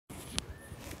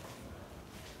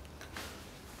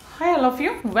Hi all of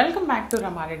you, welcome back to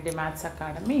Ramareddy Maths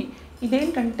Academy.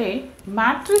 ఇదేంటంటే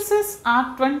matrices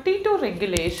R22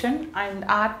 regulation and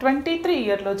R23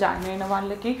 ఇయర్లో join అయిన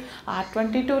వాళ్ళకి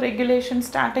R22 regulation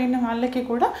start అయిన వాళ్ళకి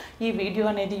కూడా ఈ వీడియో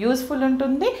అనేది యూస్ఫుల్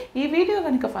ఉంటుంది. ఈ వీడియో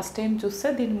కనుక ఫస్ట్ టైం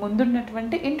చూస్తే దీని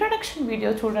ముందున్నటువంటి ఇంట్రడక్షన్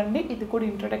వీడియో చూడండి. ఇది కూడా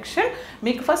ఇంట్రడక్షన్,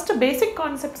 మీకు ఫస్ట్ బేసిక్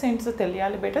కాన్సెప్ట్స్ ఏంటో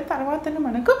తెలియాలి బెటర్, తర్వాతనే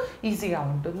మనకు ఈజీగా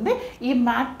ఉంటుంది. ఈ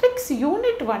మ్యాట్రిక్స్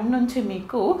యూనిట్ 1 నుంచి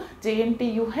మీకు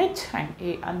JNTUH అండ్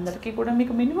A అందరికీ కూడా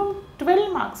మీకు మినిమం 12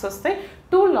 మార్క్స్ వస్తాయి.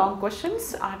 2 లాంగ్ క్వశ్చన్స్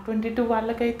R22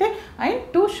 వాళ్ళకైతే అండ్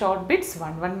 2 షార్ట్ బిట్స్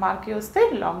 1 మార్కే వస్తాయి.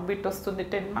 లాంగ్ బిట్ వస్తుంది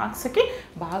 10 మార్క్స్కి.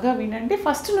 బాగా వినండి,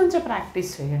 ఫస్ట్ నుంచే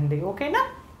ప్రాక్టీస్ చేయండి, ఓకేనా?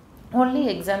 ఓన్లీ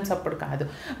ఎగ్జామ్స్ అప్పుడు కాదు.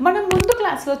 మనం ముందు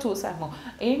క్లాస్లో చూసాము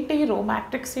ఏంటి రో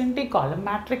మ్యాట్రిక్స్ ఏంటి, కాలమ్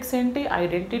మ్యాట్రిక్స్ ఏంటి,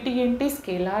 ఐడెంటిటీ ఏంటి,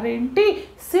 స్కేలార్ ఏంటి,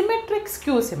 symmetric,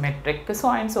 skew symmetric, so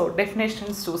and so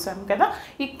definitions చూసాం కదా.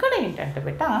 ఇక్కడ ఏంటంటే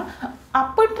బెట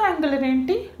అప్పర్ ట్రయాంగులర్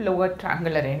ఏంటి, లోవర్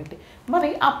ట్రయాంగులర్ ఏంటి, మరి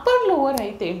అప్పర్ లోవర్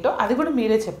అయితే ఏంటో అది కూడా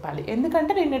మీరే చెప్పాలి,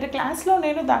 ఎందుకంటే నిన్నటి క్లాస్లో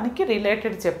నేను దానికి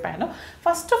రిలేటెడ్ చెప్పాను.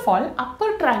 First of all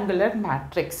upper triangular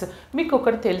matrix మీకు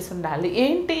ఒకటి తెలిసి ఉండాలి.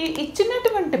 ఏంటి,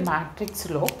 ఇచ్చినటువంటి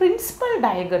మ్యాట్రిక్స్లో ప్రిన్సిపల్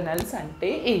డయాగనల్స్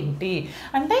అంటే ఏంటి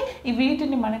అంటే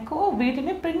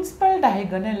వీటిని ప్రిన్సిపల్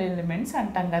డయాగనల్ ఎలిమెంట్స్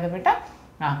అంటాం కదా బేట.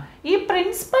 ఈ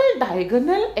ప్రిన్సిపల్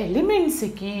డయాగనల్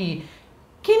ఎలిమెంట్స్కి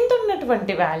కింద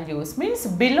ఉన్నటువంటి values means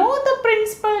below the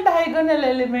principal diagonal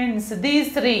elements,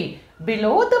 these 3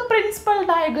 below the principal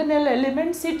diagonal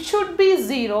elements it should be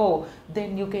 0,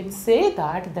 then you can say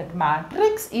that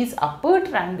matrix is upper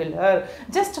triangular.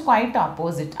 Just quite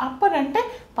opposite, upper ante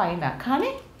paina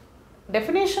kani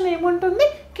definition ఏముంటుంది,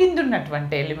 కింద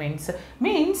ఉన్నటువంటి elements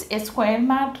means a square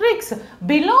matrix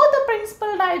below the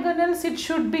principal diagonals it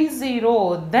should be 0,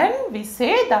 then we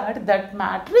say that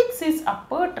matrix is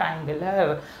upper triangular.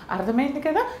 అర్థమైంది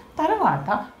కదా. తర్వాత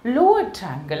lower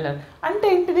triangular అంటే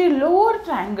ఏంటిది, lower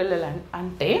triangular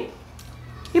అంటే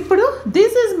ఇప్పుడు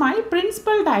this is my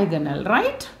principal diagonal,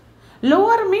 right?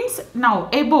 Lower means now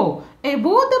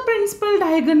above the principal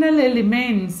diagonal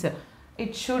elements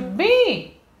it should be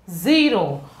 0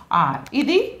 R.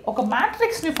 ఇది ఒక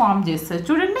మ్యాట్రిక్స్ని form చేస్తుంది.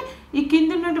 చూడండి, ఈ కింద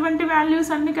ఉన్నటువంటి వాల్యూస్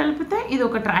అన్ని కలిపితే ఇది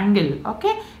ఒక ట్రయాంగిల్,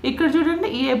 ఓకే. ఇక్కడ చూడండి,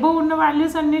 ఈ అబోవ్ ఉన్న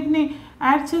వాల్యూస్ అన్నిటిని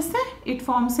యాడ్ చేస్తే it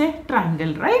forms a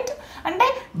triangle, right? అంటే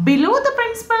below the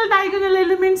principal diagonal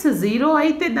elements 0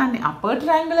 అయితే దాన్ని అప్పర్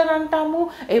ట్రయాంగులర్ అంటాము,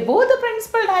 above the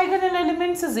principal diagonal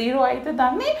elements 0 అయితే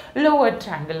దాన్ని లోవర్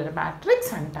ట్రయాంగులర్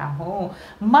మ్యాట్రిక్స్ అంటాము.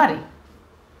 మరి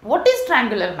what is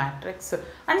triangular matrix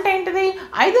అంటే ఏంటిది,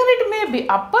 either it may be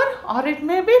upper or it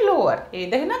may be lower,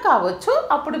 ఏదైనా కావచ్చు.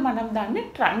 అప్పుడు మనం దాన్ని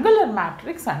ట్రయాంగులర్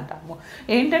మ్యాట్రిక్స్ అంటాము.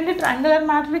 ఏంటంటే ట్రయాంగులర్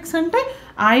మ్యాట్రిక్స్ అంటే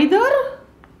either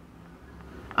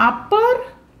upper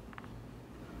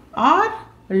or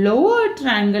lower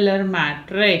triangular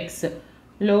matrix,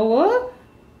 lower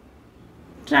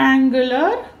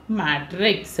triangular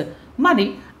matrix. మరి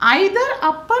either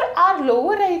upper or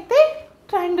lower అయితే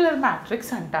ట్రయాంగులర్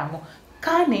మ్యాట్రిక్స్ అంటాము.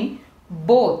 కానీ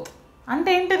బోత్ అంటే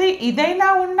ఏంటిది, ఇదైనా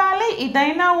ఉండాలి,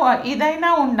 ఇదైనా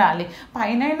ఉండాలి,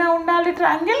 పైనైనా ఉండాలి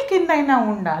ట్రయాంగిల్, కిందైనా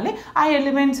ఉండాలి. ఆ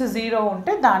ఎలిమెంట్స్ 0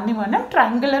 ఉంటే దాన్ని మనం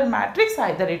triangular matrix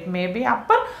either it may be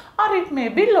upper are it may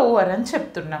be lower అని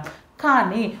చెప్తున్నాం.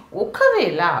 కానీ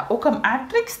ఒకవేళ ఒక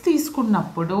మ్యాట్రిక్స్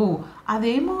తీసుకున్నప్పుడు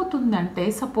అదేమవుతుందంటే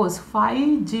సపోజ్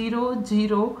 5 0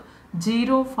 0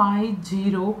 0 5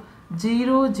 0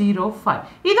 0 0 5.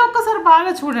 ఇది ఒక్కసారి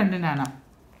బాగా చూడండి నాన్న.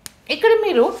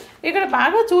 ఇక్కడ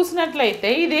బాగా చూసినట్లయితే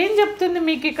ఇదేం చెప్తుంది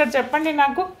మీకు, ఇక్కడ చెప్పండి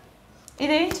నాకు,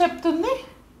 ఇదేం చెప్తుంది,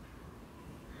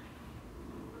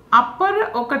 అప్పర్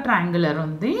ఒక ట్రయాంగులర్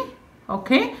ఉంది,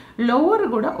 ఓకే, లోవర్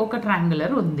కూడా ఒక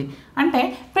ట్రయాంగులర్ ఉంది. అంటే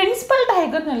principal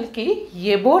డయాగనల్కి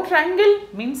above triangle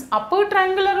means upper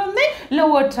triangular ఉంది,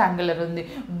 లోవర్ ట్రయాంగులర్ ఉంది.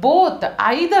 బోత్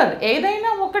ఐదర్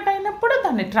ఏదైనా ఒకటైనప్పుడు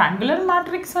దాన్ని ట్రయాంగులర్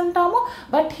మ్యాట్రిక్స్ అంటాము.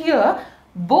 But here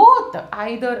both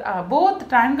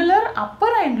triangular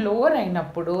upper and lower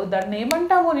అయినప్పుడు దాన్ని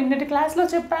ఏమంటాము, నిన్నటి క్లాస్లో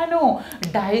చెప్పాను,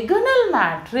 డయాగనల్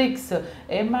మ్యాట్రిక్స్.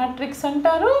 ఏ మ్యాట్రిక్స్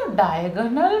అంటారు,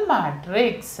 diagonal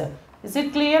matrix. Is it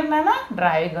clear నానా?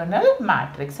 డయాగనల్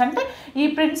మ్యాట్రిక్స్ అంటే ఈ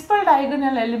ప్రిన్సిపల్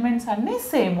డయాగనల్ ఎలిమెంట్స్ అన్నీ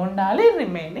సేమ్ ఉండాలి,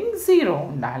 రిమైనింగ్ 0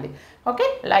 ఉండాలి, okay.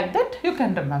 Like that you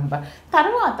can remember.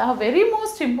 తర్వాత వెరీ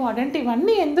మోస్ట్ ఇంపార్టెంట్,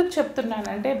 ఇవన్నీ ఎందుకు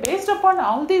చెప్తున్నానంటే based upon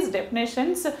all these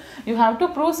definitions you have to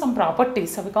prove some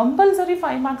properties. అవి కంపల్సరీ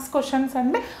 5 మార్క్స్ క్వశ్చన్స్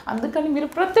అండి, అందుకని మీరు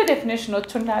ప్రతి డెఫినేషన్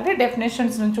వచ్చి ఉండాలి.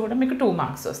 డెఫినేషన్స్ నుంచి కూడా మీకు 2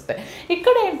 మార్క్స్ వస్తాయి.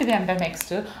 ఇక్కడ ఏంటిది అంటే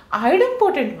నెక్స్ట్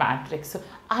ఐడెంపోటెంట్ మ్యాట్రిక్స్.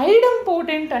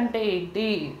 ఐడెంపోటెంట్ అంటే ఏంటి,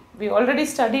 we already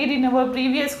studied in our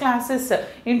previous classes,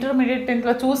 intermediate 10th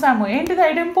లో చూసాము. ఏంటిది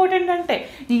ఐడెంపోటెంట్ అంటే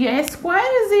a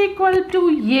square is equal to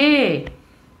a.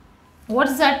 What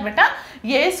is that beta?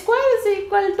 A square is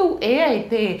equal to A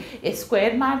అయితే A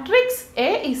square matrix A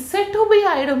is said to be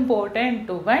idempotent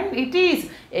when it is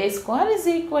A square is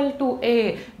equal to A,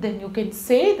 then you can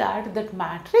say that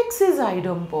matrix is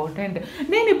idempotent.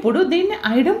 నేను ఇప్పుడు దీన్ని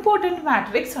idempotent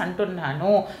matrix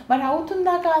అంటున్నాను. మరి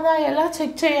అవుతుందా కాదా ఎలా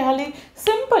check చేయాలి?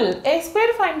 Simple, A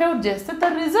square find out చేస్తే the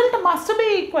result must be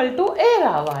equal to A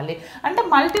రావాలి. అంటే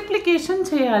మల్టిప్లికేషన్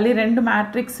చేయాలి రెండు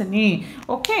మ్యాట్రిక్స్ని.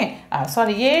 ఓకే,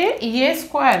 సారీ, ఏ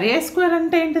స్క్వేర్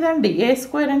అంటే ఏంటిదండి? ఏ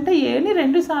స్క్వేర్ అంటే ఏని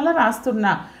రెండు సార్లు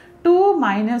రాస్తున్నా. 2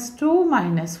 - 2 -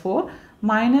 4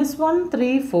 -1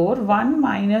 3 4 1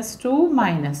 - 2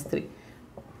 -3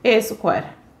 ఏ స్క్వేర్.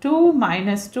 2 -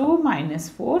 2 -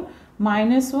 4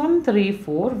 -1 3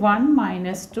 4 1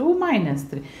 - 2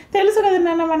 -3. తెలుసు కదా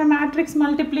నాన్న మన matrix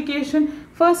multiplication.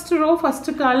 First row first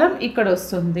కాలం ఇక్కడ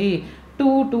వస్తుంది.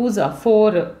 2 2s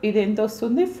 4, ఇది ఎంత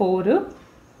వస్తుంది? 4.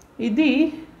 ఇది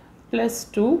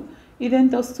 +2, ఇది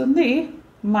ఎంత వస్తుంది?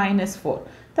 -4.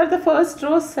 తర్వాత ఫస్ట్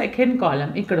రో సెకండ్ కాలం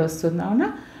ఇక్కడ వస్తుంది. అవునా?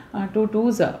 2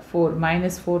 2s 4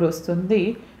 -4 వస్తుంది,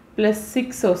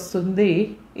 +6 వస్తుంది,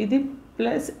 ఇది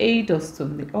 +8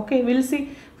 వస్తుంది. Okay, will see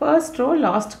first row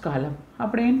last కాలం.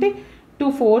 అప్పుడు ఏంటి? 2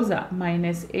 4s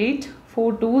 -8, 4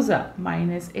 2s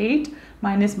 -8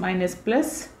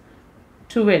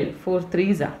 -+12 4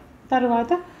 3s.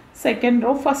 తర్వాత సెకండ్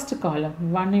రో ఫస్ట్ కాలం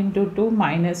 1 × 2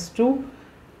 -2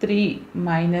 3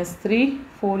 -3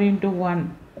 4 × 1.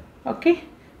 ఓకే,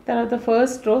 తర్వాత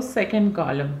ఫస్ట్ రో సెకండ్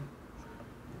కాలం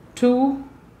 2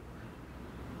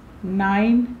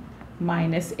 9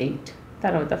 -8.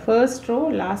 తర్వాత ఫస్ట్ రో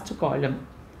లాస్ట్ కాలం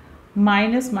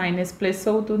ప్లస్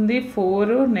అవుతుంది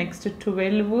 4, నెక్స్ట్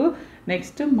 12,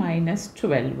 నెక్స్ట్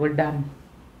 -12. డన్.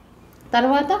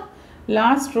 తర్వాత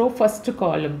లాస్ట్ రో ఫస్ట్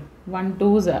కాలం 1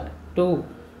 2s 2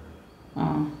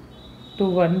 2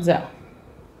 1s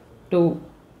 2,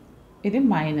 ఇది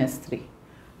 -3.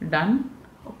 డన్.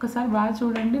 ఒక్కసారి బాగా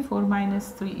చూడండి. 4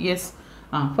 -3, yes.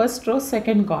 First row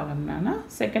second column నాన్న.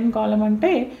 సెకండ్ కాలం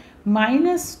అంటే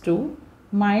 -2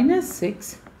 -6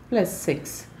 +6.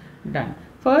 డన్.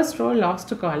 ఫస్ట్ రో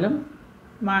లాస్ట్ కాలం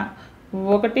 1 ×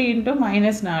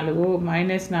 -4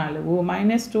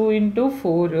 -2 ×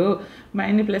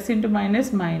 4 ప్లస్ ఇంటూ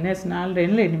మైనస్ మైనస్ 4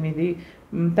 2 8.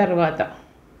 తర్వాత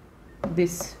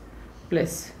దిస్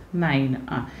 +9.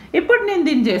 ఇప్పుడు నేను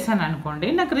దీన్ని చేశాను అనుకోండి,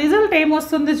 నాకు రిజల్ట్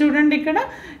ఏమొస్తుంది చూడండి. ఇక్కడ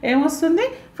ఏమొస్తుంది?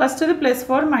 ఫస్ట్ది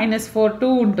 +4 -4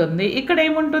 2 ఉంటుంది. ఇక్కడ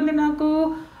ఏముంటుంది నాకు?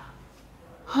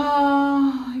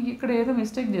 ఇక్కడ ఏదో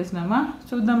మిస్టేక్ చేసినామా?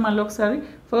 చూద్దాం మళ్ళీ ఒకసారి.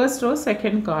 First row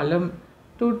second column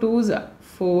 2 2s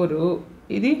 4,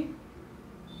 ఇది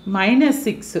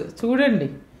 -6 చూడండి,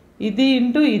 ఇది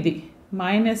ఇంటూ ఇది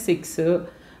 -6.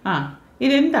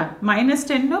 ఇది ఎంత?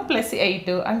 -10 +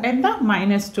 8 అంటే ఎంత?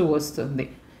 -2 వస్తుంది.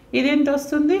 ఇది ఎంత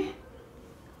వస్తుంది?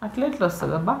 అట్లా ఎట్లా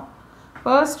వస్తుంది అబ్బా?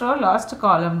 ఫస్ట్ రో లాస్ట్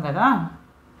కాలం కదా.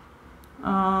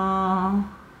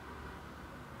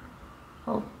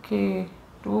 ఓకే,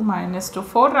 2 - 2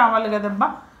 4 రావాలి కదబ్బా.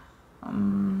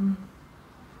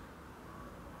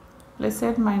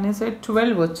 +8 -8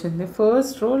 12 వచ్చింది.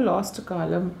 ఫస్ట్ రో లాస్ట్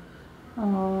కాలం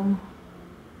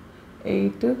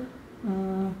 8.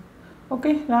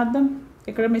 ఓకే, రాద్దాం.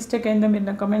 ఇక్కడ మిస్టేక్ అయిందో మీరు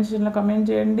నా కమెంట్ సెక్షన్లో కమెంట్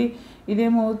చేయండి.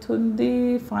 ఇదేమవుతుంది?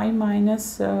 5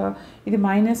 ఇది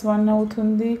 -1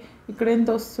 అవుతుంది. ఇక్కడ ఎంత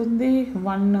వస్తుంది?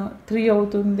 1 3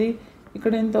 అవుతుంది.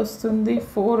 ఇక్కడ ఎంత వస్తుంది?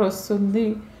 4 వస్తుంది.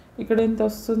 ఇక్కడ ఎంత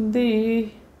వస్తుంది?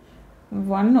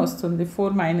 1 వస్తుంది.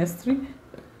 4 -3.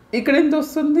 ఇక్కడ ఎంత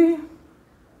వస్తుంది?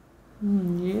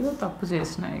 ఏదో తప్పు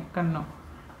చేసిన ఎక్కడనో.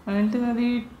 ఏంటిది అది?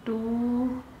 2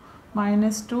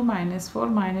 -2 -4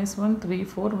 -1 3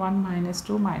 4 1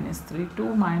 -2 -3 2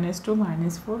 -2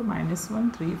 -4 -1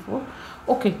 3 4.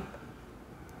 ఓకే,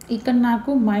 ఇక్కడ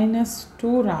నాకు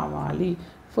 -2 రావాలి.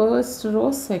 ఫస్ట్ రో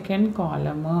సెకండ్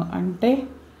కాలమ్ అంటే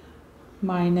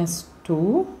 -2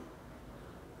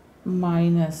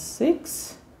 -6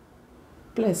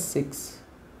 +6.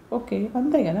 ఓకే,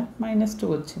 అంతే కదా, -2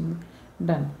 వచ్చింది.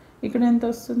 డన్. ఇక్కడ ఎంత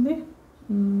వస్తుంది?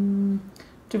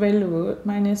 12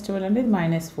 -12 అంటే ఇది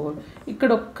 -4. ఇక్కడ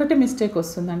ఒక్కటి మిస్టేక్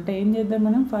వస్తుంది. అంటే ఏం చేద్దాం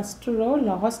మనం? ఫస్ట్ రో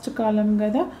లాస్ట్ కాలం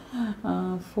కదా.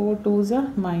 4 2s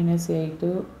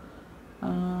 -8.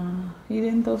 ఇది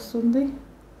ఎంత వస్తుంది?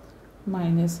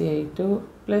 -8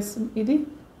 ప్లస్ ఇది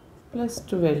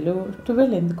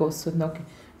 +12 ఎందుకు వస్తుంది? ఓకే,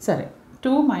 సరే.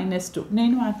 2 -2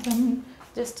 నేను మాత్రం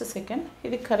జస్ట్ సెకండ్,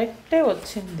 ఇది కరెక్టే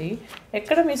వచ్చింది.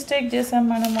 ఎక్కడ మిస్టేక్ చేసాం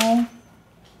మనము?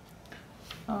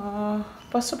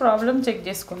 ఫస్ట్ ప్రాబ్లం చెక్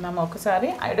చేసుకుందాము ఒకసారి.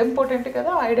 ఐడెంపోటెంట్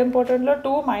కదా, ఐడెంపోటెంట్లో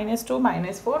 2 -2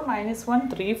 -4 -1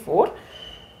 3 4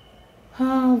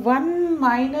 1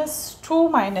 మైనస్ 2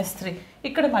 మైనస్ 3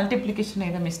 ఇక్కడ మల్టిప్లికేషన్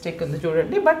ఏదో మిస్టేక్ ఉంది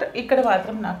చూడండి, బట్ ఇక్కడ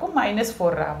మాత్రం నాకు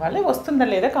 -4 రావాలి. వస్తుందా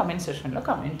లేదా కామెంట్ సెక్షన్లో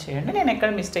కామెంట్ చేయండి. నేను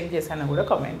ఎక్కడ మిస్టేక్ చేశానో కూడా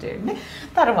కామెంట్ చేయండి.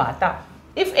 తర్వాత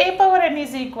if a power n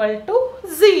is equal to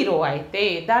 0 అయితే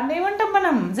దాన్ని ఏమంటాం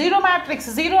మనం? Zero matrix.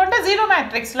 జీరో అంటే జీరో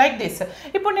మ్యాట్రిక్స్ లైక్ దిస్.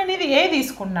 ఇప్పుడు నేను ఇది ఏ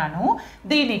తీసుకున్నాను,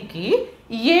 దీనికి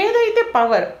ఏదైతే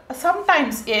పవర్ సమ్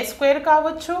టైమ్స్ a²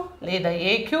 కావచ్చు, లేదా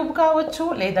a³ కావచ్చు,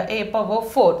 లేదా a పవర్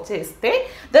 4 చేస్తే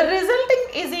the resulting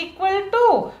is equal to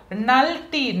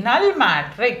null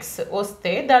matrix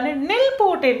వస్తే దాన్ని నిల్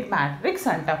పోటెంట్ మ్యాట్రిక్స్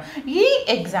అంటాం. ఈ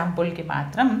ఎగ్జాంపుల్కి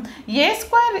మాత్రం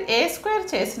a²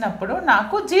 చేసినప్పుడు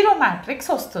నాకు జీరో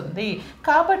మ్యాట్రిక్స్ వస్తుంది.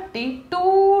 కాబట్టి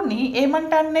 2ని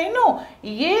ఏమంటాను నేను?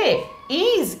 ఏ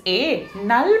is a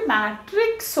null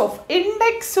matrix of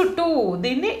index 2.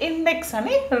 దీన్ని ఇండెక్స్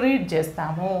అని రీడ్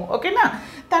చేస్తాము. ఓకేనా?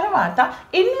 తర్వాత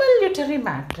ఇన్వల్యూటరీ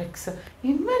మ్యాట్రిక్స్.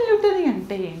 ఇన్వల్యూటరీ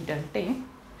అంటే ఏంటంటే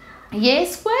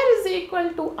a² is equal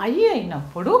to I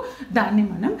అయినప్పుడు దాన్ని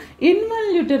మనం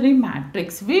ఇన్వల్యూటరీ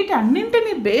మ్యాట్రిక్స్.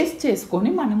 వీటన్నింటిని బేస్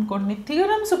చేసుకొని మనం కొన్ని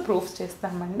థియరమ్స్ ప్రూఫ్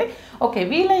చేస్తామండి. ఓకే,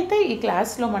 వీలైతే ఈ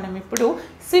క్లాస్లో మనం ఇప్పుడు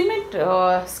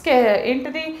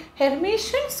ఏంటిది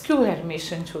హెర్మిషన్, స్క్యూ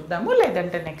హెర్మిషన్ చూద్దాము.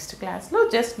 లేదంటే నెక్స్ట్ క్లాస్లో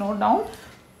జస్ట్ నోట్ డౌన్.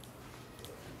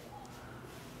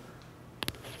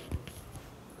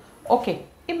 ఓకే,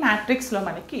 ఈ మ్యాట్రిక్స్లో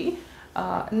మనకి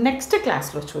నెక్స్ట్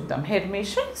క్లాస్లో చూద్దాం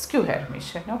హెర్మిషన్, skew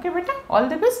హెర్మిషన్. Okay beta, all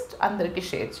the best. అందరికీ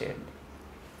షేర్ చేయండి.